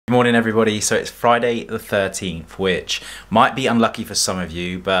Good morning everybody. So it's Friday the 13th, which might be unlucky for some of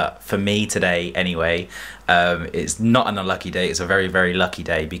you, but for me today anyway, it's not an unlucky day, it's a very, very lucky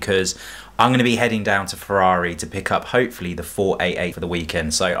day because I'm going to be heading down to Ferrari to pick up hopefully the 488 for the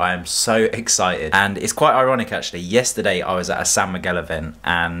weekend. So I am so excited, and it's quite ironic actually. Yesterday I was at a San Miguel event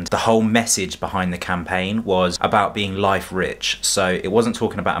and the whole message behind the campaign was about being life rich. So it wasn't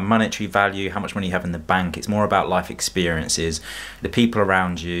talking about a monetary value, how much money you have in the bank. It's more about life experiences, the people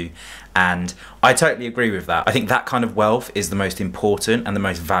around you. And I totally agree with that. I think that kind of wealth is the most important and the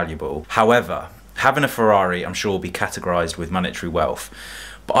most valuable. However, having a Ferrari I'm sure will be categorized with monetary wealth.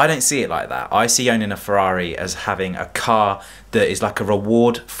 But I don't see it like that. I see owning a Ferrari as having a car that is like a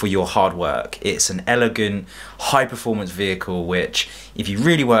reward for your hard work. It's an elegant, high performance vehicle which if you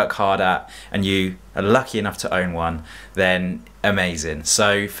really work hard at and you are lucky enough to own one, then amazing.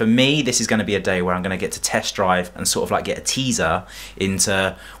 So for me, this is going to be a day where I'm going to get to test drive and sort of like get a teaser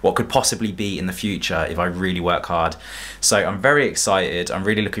into what could possibly be in the future if I really work hard. So I'm very excited. I'm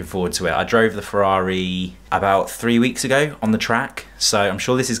really looking forward to it. I drove the Ferrari about 3 weeks ago on the track, so I'm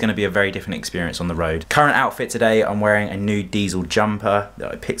sure this is going to be a very different experience on the road. Current outfit today, I'm wearing a new diesel jumper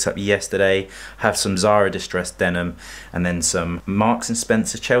that I picked up yesterday, have some Zara distressed denim, and then some Marks and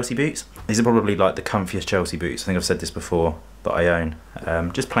Spencer Chelsea boots. These are probably like the comfiest Chelsea boots, I think I've said this before, that I own.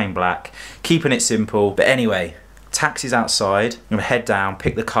 Just plain black, keeping it simple. But anyway, taxi's outside. I'm gonna head down,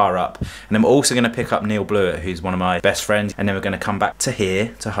 pick the car up, and then we're also gonna pick up Neil Blewett, who's one of my best friends, and then we're gonna come back to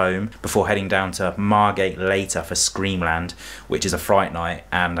here, to home, before heading down to Margate later for Screamland, which is a Fright Night,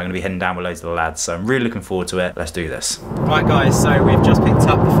 and I'm gonna be heading down with loads of the lads, so I'm really looking forward to it. Let's do this. Right guys, so we've just picked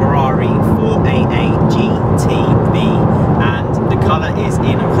up the Ferrari 488 GTB, and the colour is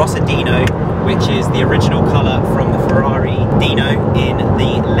in Rossadino, which is the original colour from the Ferrari Dino in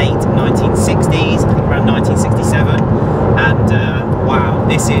the late 1960s, I think around 1967. And wow,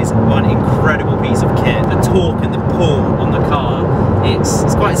 this is one incredible piece of kit. The torque and the pull on the car,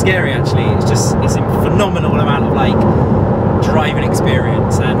 it's quite scary actually. It's a phenomenal amount of like driving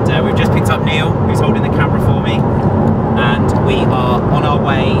experience. And we've just picked up Neil, who's holding the camera for me, and we are on our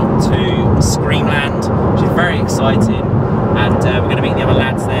way to Screamland, which is very exciting. And we're going to meet the other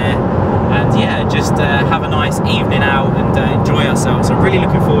lads there, and yeah, just have a nice evening out and enjoy ourselves. So I'm really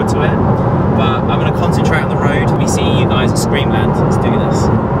looking forward to it, but I'm going to concentrate on the road. We'll be seeing you guys at Screamland. Let's do this.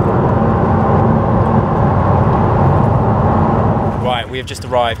 Right, we have just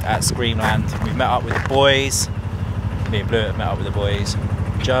arrived at Screamland. We've met up with the boys. Me and Blewett have met up with the boys.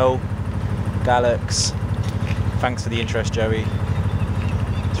 Joe, Galax. Thanks for the interest, Joey.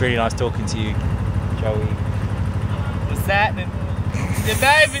 It's really nice talking to you, Joey. What's happening? Good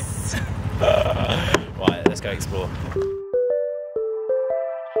baby. Right, let's go explore.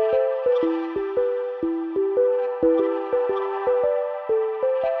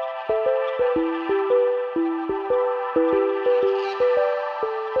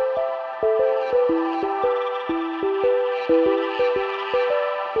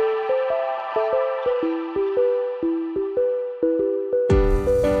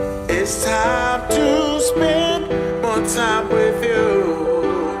 It's time to spend more time with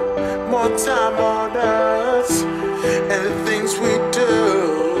you, more time on us and the things we do.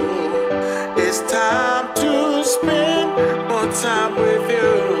 It's time to spend more time with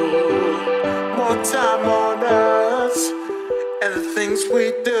you, more time on us and the things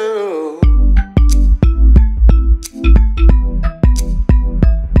we do.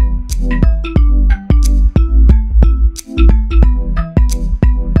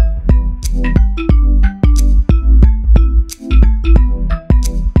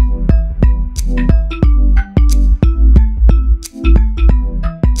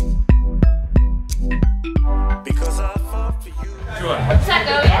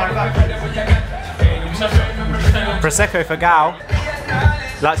 Prosecco for Gal.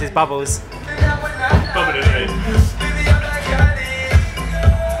 Likes his bubbles.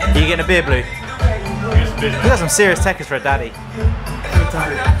 You getting a beer, Blue? You got some serious techers for a daddy.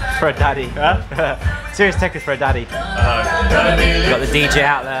 For a daddy. Huh? Serious techers for a daddy. Got the DJ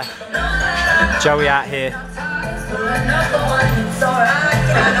out there. Joey out here.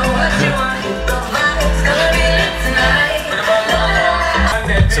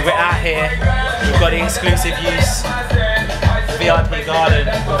 So we're out here. We've got the exclusive use VIP garden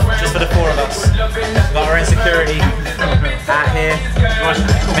just for the four of us. We've got our own security out here,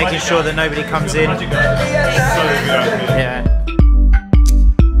 making sure that nobody comes in. Yeah.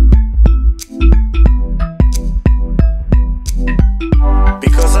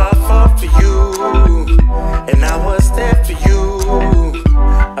 Because I fought for you, and I was there for you.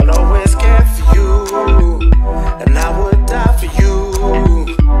 I'll always care for you, and I would die for you.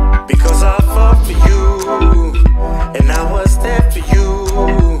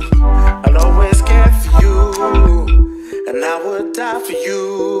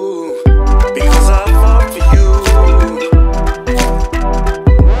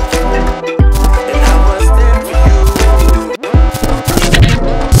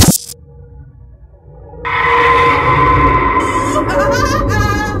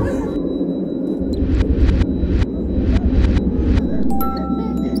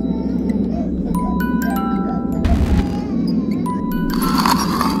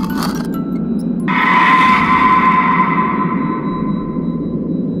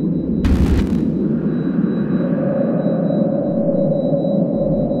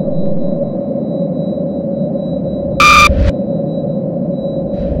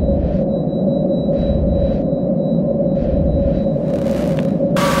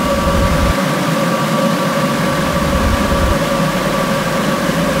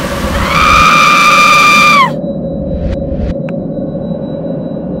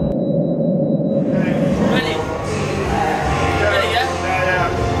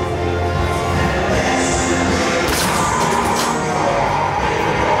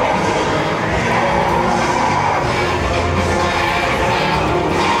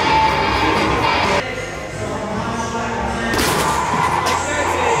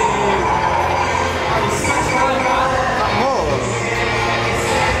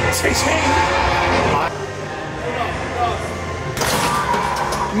 Chase him!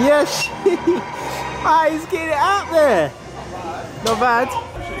 Yes! Ah, he's getting it out there! Not bad.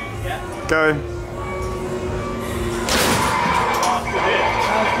 Go.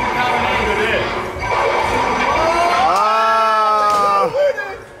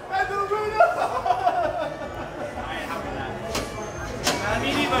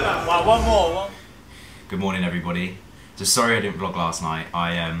 One more. Good morning, everybody. So sorry I didn't vlog last night.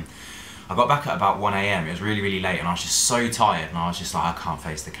 I got back at about 1 AM. It was really late and I was just so tired and I was just like, I can't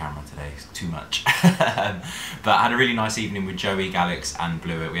face the camera today, it's too much. But I had a really nice evening with Joey, Galix and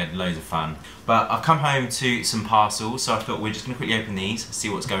Blewett. We had loads of fun. But I've come home to some parcels, so I thought we're just going to quickly open these, see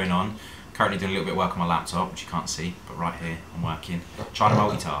what's going on. Currently doing a little bit of work on my laptop, which you can't see, but right here I'm working. Trying to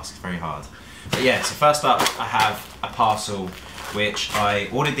multitask, it's very hard. But yeah, so first up I have a parcel which I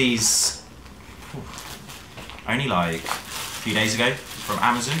ordered these only like a few days ago from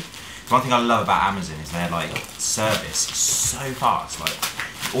Amazon. One thing I love about Amazon is their like service is so fast. Like,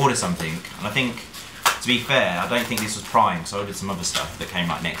 you order something, and I think, to be fair, I don't think this was Prime, so I ordered some other stuff that came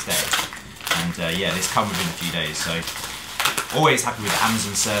like next day. And yeah, this come within a few days, so always happy with the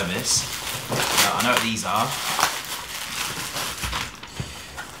Amazon service. I know what these are.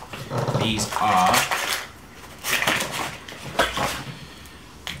 These are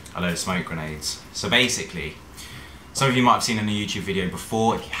a load of smoke grenades. So basically, some of you might have seen in a YouTube video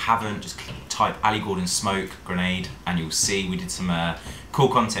before. If you haven't, just type Ali Gordon smoke grenade and you'll see we did some cool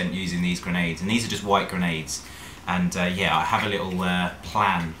content using these grenades. And these are just white grenades. And yeah, I have a little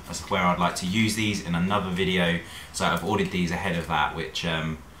plan as to where I'd like to use these in another video. So I've ordered these ahead of that, which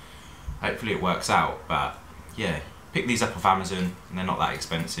hopefully it works out. But yeah, pick these up off Amazon and they're not that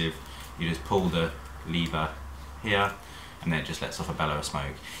expensive. You just pull the lever here and then it just lets off a bellow of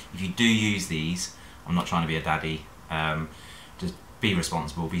smoke. If you do use these, I'm not trying to be a daddy, just be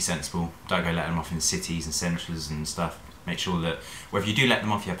responsible, be sensible, don't go let them off in cities and centres and stuff. Make sure that whether you do let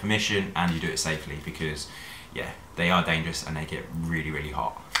them off you have permission and you do it safely, because yeah, they are dangerous and they get really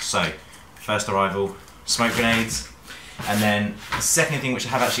hot. So, first arrival, smoke grenades, and then the second thing which I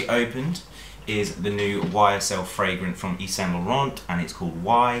have actually opened is the new YSL fragrant from Yves Saint Laurent, and it's called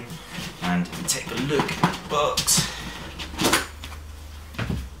Y. And if you take a look at the box,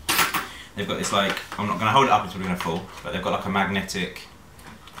 they've got this like, I'm not going to hold it up until we're going to fall, but they've got like a magnetic,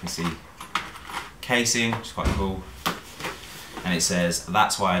 you can see, casing, which is quite cool. And it says,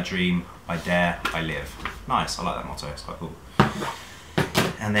 "That's why I dream, I dare, I live." Nice, I like that motto, it's quite cool.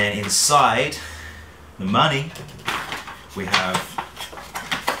 And then inside the money, we have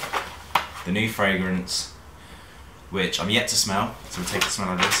the new fragrance, which I'm yet to smell, so we'll take a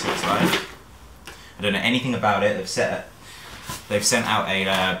smell of this, see what it's like. I don't know anything about it. They've sent out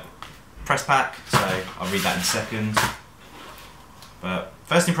a press pack, so I'll read that in a second. But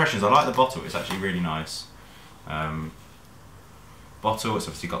first impressions, I like the bottle, it's actually really nice. Bottle, it's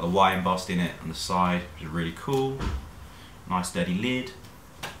obviously got the Y embossed in it on the side, which is really cool. Nice sturdy lid.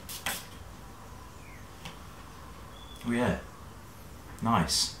 Oh yeah,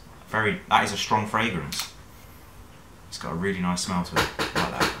 nice. That is a strong fragrance. It's got a really nice smell to it, I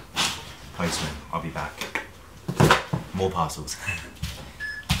like that. Postman, I'll be back. More parcels.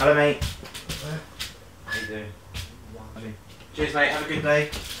 Hello mate. How you doing? Cheers mate, have a good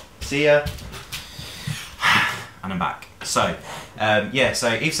day. See ya. And I'm back. So, yeah, so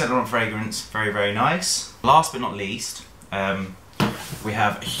Yves Saint Laurent fragrance, very nice. Last but not least, we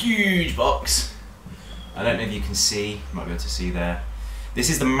have a huge box. I don't know if you can see, you might be able to see there. This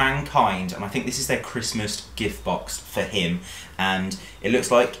is the Mankind, and I think this is their Christmas gift box for him. And it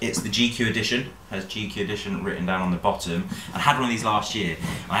looks like it's the GQ edition, has GQ edition written down on the bottom. I had one of these last year,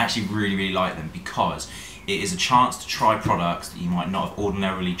 and I actually really like them because it is a chance to try products that you might not have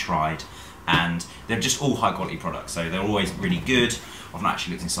ordinarily tried. And they're just all high quality products, so they're always really good. I've not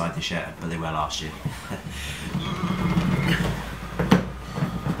actually looked inside this yet, but they were last year.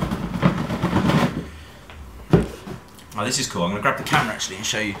 Oh, this is cool. I'm going to grab the camera actually and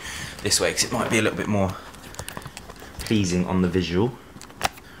show you this way, because it might be a little bit more pleasing on the visual.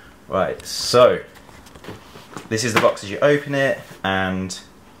 Right, so this is the box as you open it, and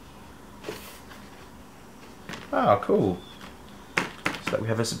oh, cool. So we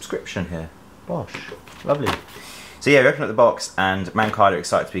have a subscription here. Bosh, lovely. So yeah, we open up the box, and Mankind are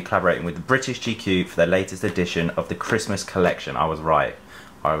excited to be collaborating with the British GQ for their latest edition of the Christmas collection. I was right.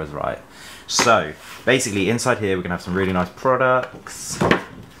 So basically inside here we're going to have some really nice products,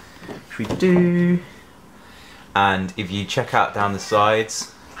 which we do. And if you check out down the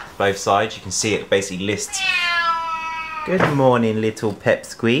sides, both sides, you can see it basically lists. Good morning, little pep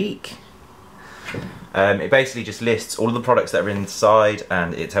squeak. It basically just lists all of the products that are inside,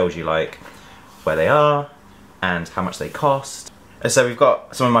 and it tells you like where they are and how much they cost. And so we've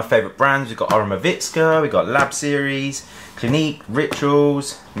got some of my favourite brands. We've got Aromovitska, we've got Lab Series, Clinique,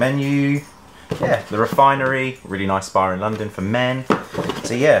 Rituals, Menu, yeah, The Refinery, really nice spa in London for men.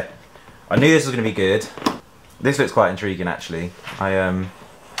 So yeah, I knew this was going to be good. This looks quite intriguing actually. I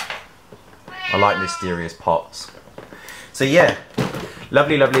like mysterious pots. So yeah,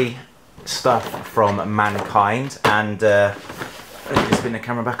 lovely stuff from Mankind, and just spin the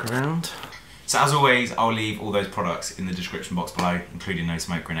camera back around. So as always, I'll leave all those products in the description box below, including no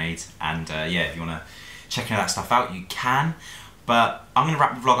smoke grenades, and yeah, if you want to check any of that stuff out, you can. But I'm going to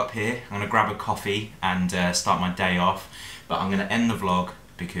wrap the vlog up here. I'm going to grab a coffee and start my day off, but I'm going to end the vlog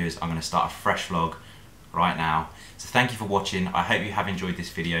because I'm going to start a fresh vlog right now. So thank you for watching. I hope you have enjoyed this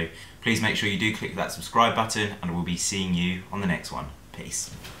video. Please make sure you do click that subscribe button, and we'll be seeing you on the next one.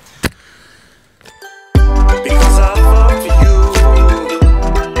 Peace.